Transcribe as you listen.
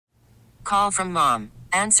Call from mom.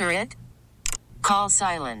 Answer it. Call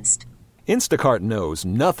silenced. Instacart knows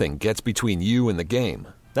nothing gets between you and the game.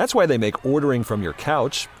 That's why they make ordering from your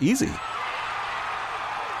couch easy.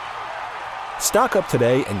 Stock up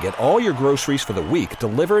today and get all your groceries for the week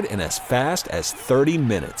delivered in as fast as 30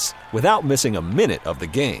 minutes without missing a minute of the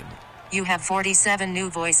game. You have 47 new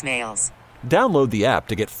voicemails. Download the app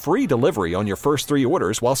to get free delivery on your first 3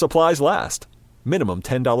 orders while supplies last. Minimum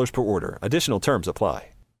 $10 per order. Additional terms apply.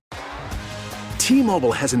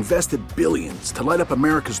 T-Mobile has invested billions to light up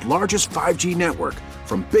America's largest 5G network,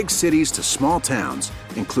 from big cities to small towns,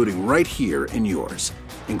 including right here in yours.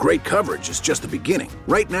 And great coverage is just the beginning.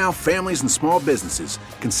 Right now, families and small businesses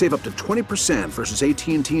can save up to 20% versus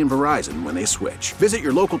AT&T and Verizon when they switch. Visit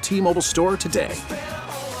your local T-Mobile store today.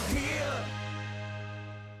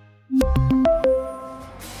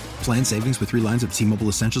 Plan savings with 3 lines of T-Mobile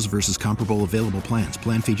Essentials versus comparable available plans.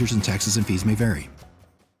 Plan features and taxes and fees may vary.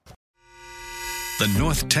 The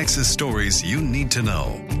North Texas stories you need to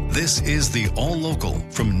know. This is the All Local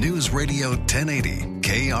from News Radio 1080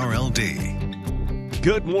 KRLD.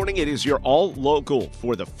 Good morning. It is your All Local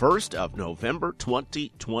for the 1st of November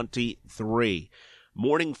 2023.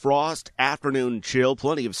 Morning frost, afternoon chill,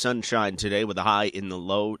 plenty of sunshine today with a high in the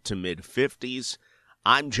low to mid-50s.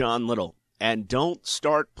 I'm John Little. And don't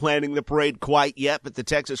start planning the parade quite yet, but the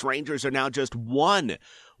Texas Rangers are now just 1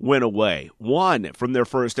 win away. 1 from their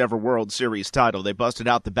first ever World Series title. They busted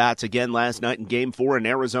out the bats again last night in Game 4 in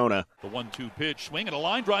Arizona. The 1-2 pitch, swing and a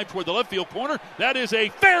line drive toward the left field corner. That is a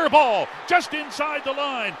fair ball, just inside the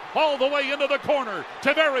line, all the way into the corner.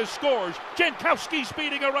 Tavares scores. Jankowski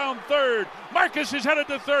speeding around third. Marcus is headed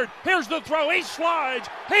to third. Here's the throw. He slides.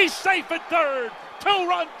 He's safe at third.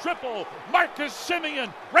 2-run triple. Marcus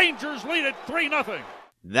Semien. Rangers lead it 3-0.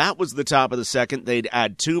 That was the top of the second. They'd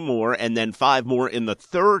add 2 more and then 5 more in the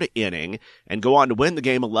third inning and go on to win the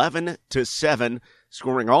game 11-7,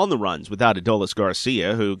 scoring all the runs without Adolis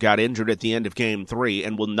Garcia, who got injured at the end of Game 3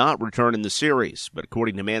 and will not return in the series. But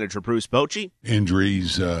according to manager Bruce Bochy,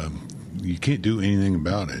 injuries, you can't do anything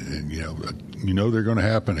about it. And, you know they're going to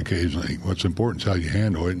happen occasionally. What's important is how you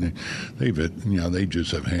handle it. And they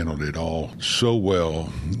just have handled it all so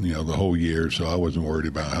well, the whole year. So I wasn't worried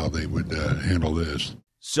about how they would handle this.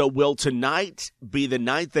 So will tonight be the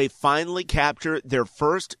night they finally capture their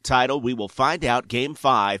first title? We will find out. Game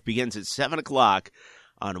 5 begins at 7 o'clock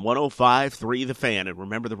on 105.3 The Fan. And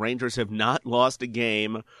remember, the Rangers have not lost a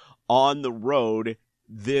game on the road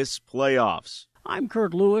this playoffs. I'm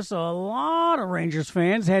Kurt Lewis. A lot of Rangers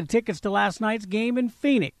fans had tickets to last night's game in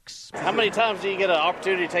Phoenix. How many times do you get an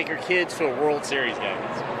opportunity to take your kids to a World Series game?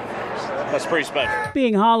 That's pretty special.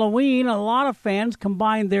 Being Halloween, a lot of fans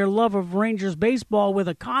combined their love of Rangers baseball with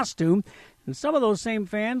a costume. And some of those same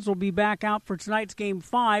fans will be back out for tonight's Game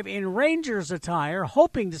 5 in Rangers attire,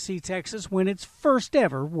 hoping to see Texas win its first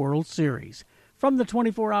ever World Series. From the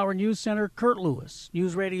 24-Hour News Center, Kurt Lewis,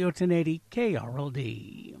 News Radio 1080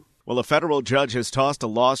 KRLD. Well, a federal judge has tossed a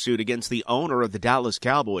lawsuit against the owner of the Dallas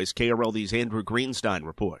Cowboys. KRLD's Andrew Greenstein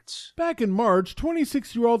reports. Back in March,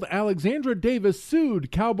 26-year-old Alexandra Davis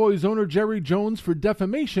sued Cowboys owner Jerry Jones for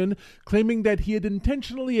defamation, claiming that he had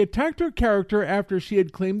intentionally attacked her character after she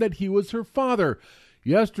had claimed that he was her father.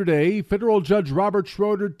 Yesterday, federal judge Robert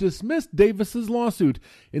Schroeder dismissed Davis's lawsuit.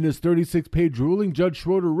 In his 36-page ruling, Judge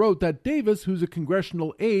Schroeder wrote that Davis, who's a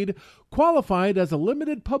congressional aide, qualified as a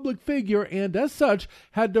limited public figure and, as such,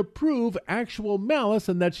 had to prove actual malice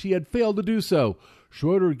and that she had failed to do so.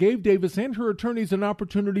 Schroeder gave Davis and her attorneys an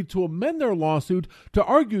opportunity to amend their lawsuit to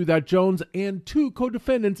argue that Jones and 2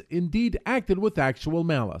 co-defendants indeed acted with actual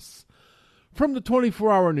malice. From the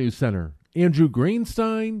 24-Hour News Center, Andrew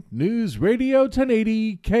Greenstein, News Radio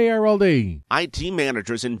 1080 KRLD. IT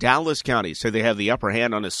managers in Dallas County say they have the upper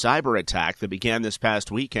hand on a cyber attack that began this past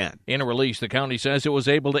weekend. In a release, the county says it was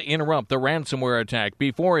able to interrupt the ransomware attack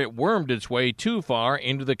before it wormed its way too far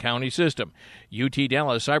into the county system. UT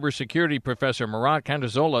Dallas cybersecurity professor Murat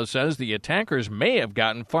Cantazola says the attackers may have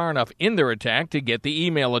gotten far enough in their attack to get the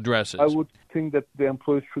email addresses. I would think that the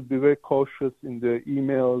employees should be very cautious in the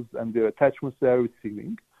emails and the attachments they are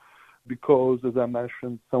receiving, because, as I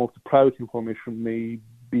mentioned, some of the private information may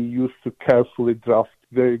be used to carefully draft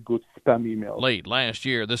very good spam emails. Late last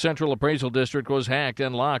year, the Central Appraisal District was hacked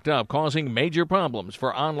and locked up, causing major problems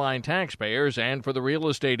for online taxpayers and for the real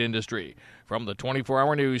estate industry. From the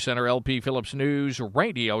 24-Hour News Center, LP Phillips News,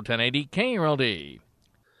 Radio 1080 KRLD.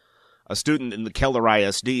 A student in the Keller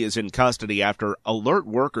ISD is in custody after alert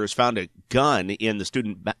workers found a gun in the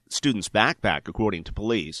student's backpack, according to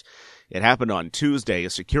police. It happened on Tuesday. A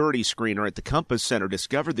security screener at the Compass Center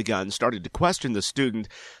discovered the gun, started to question the student.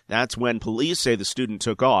 That's when police say the student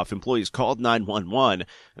took off. Employees called 911,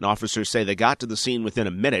 and officers say they got to the scene within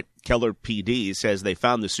a minute. Keller PD says they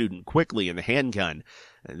found the student quickly in the handgun.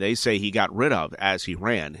 They say he got rid of as he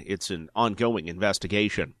ran. It's an ongoing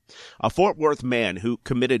investigation. A Fort Worth man who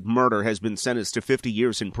committed murder has been sentenced to 50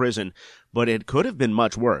 years in prison, but it could have been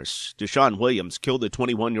much worse. Deshaun Williams killed a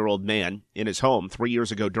 21-year-old man in his home 3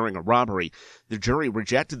 years ago during a robbery. The jury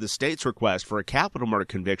rejected the state's request for a capital murder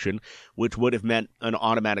conviction, which would have meant an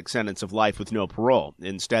automatic sentence of life with no parole.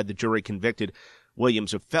 Instead, the jury convicted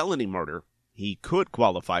Williams of felony murder. He could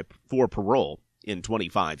qualify for parole in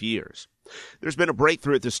 25 years. There's been a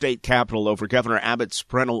breakthrough at the state capitol over Governor Abbott's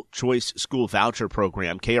parental choice school voucher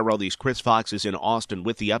program. KRLD's Chris Fox is in Austin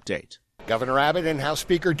with the update. Governor Abbott and House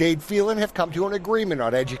Speaker Dade Phelan have come to an agreement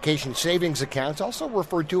on education savings accounts, also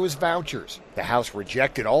referred to as vouchers. The House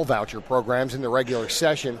rejected all voucher programs in the regular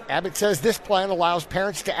session. Abbott says this plan allows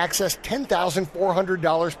parents to access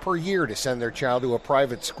 $10,400 per year to send their child to a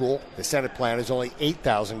private school. The Senate plan is only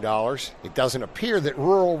 $8,000. It doesn't appear that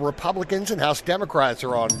rural Republicans and House Democrats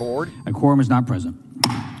are on board. A quorum is not present.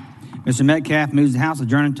 Mr. Metcalf moves the House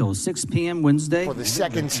adjourned until 6 p.m. Wednesday. For the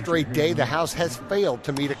second straight day, the House has failed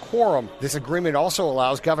to meet a quorum. This agreement also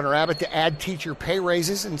allows Governor Abbott to add teacher pay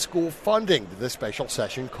raises and school funding to the special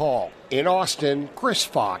session call. In Austin, Chris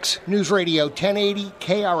Fox, News Radio 1080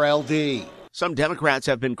 KRLD. Some Democrats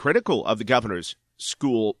have been critical of the governor's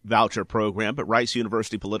school voucher program, but Rice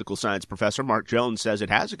University political science professor Mark Jones says it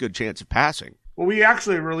has a good chance of passing. Well, we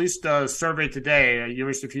actually released a survey today, a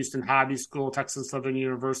University of Houston Hobby School, Texas Southern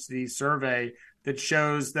University survey that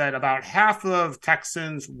shows that about half of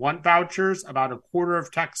Texans want vouchers, about a quarter of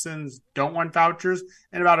Texans don't want vouchers,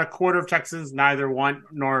 and about a quarter of Texans neither want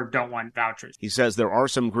nor don't want vouchers. He says there are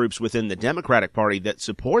some groups within the Democratic Party that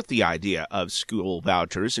support the idea of school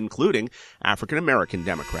vouchers, including African-American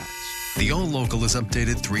Democrats. The All Local is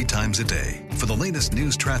updated 3 times a day. For the latest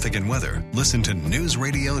news, traffic, and weather, listen to News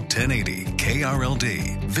Radio 1080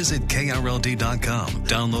 KRLD. Visit KRLD.com,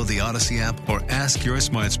 download the Odyssey app, or ask your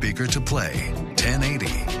smart speaker to play 1080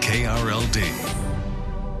 KRLD.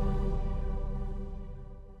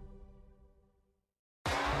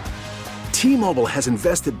 T-Mobile has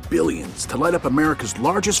invested billions to light up America's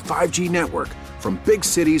largest 5G network, from big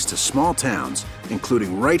cities to small towns,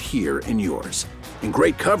 including right here in yours. And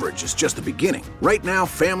great coverage is just the beginning. Right now,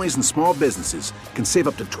 families and small businesses can save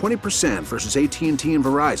up to 20% versus AT&T and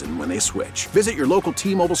Verizon when they switch. Visit your local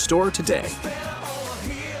T-Mobile store today.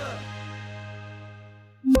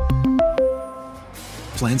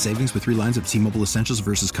 Plan savings with 3 lines of T-Mobile Essentials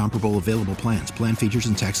versus comparable available plans. Plan features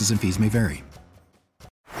and taxes and fees may vary.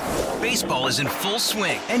 Baseball is in full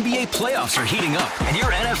swing. NBA playoffs are heating up, and your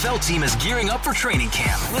NFL team is gearing up for training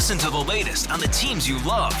camp. Listen to the latest on the teams you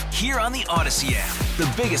love here on the Odyssey app.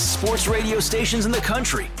 The biggest sports radio stations in the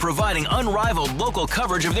country, providing unrivaled local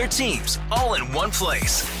coverage of their teams, all in one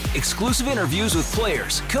place. Exclusive interviews with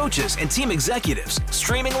players, coaches, and team executives,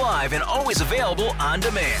 streaming live and always available on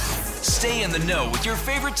demand. Stay in the know with your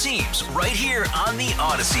favorite teams right here on the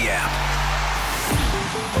Odyssey app.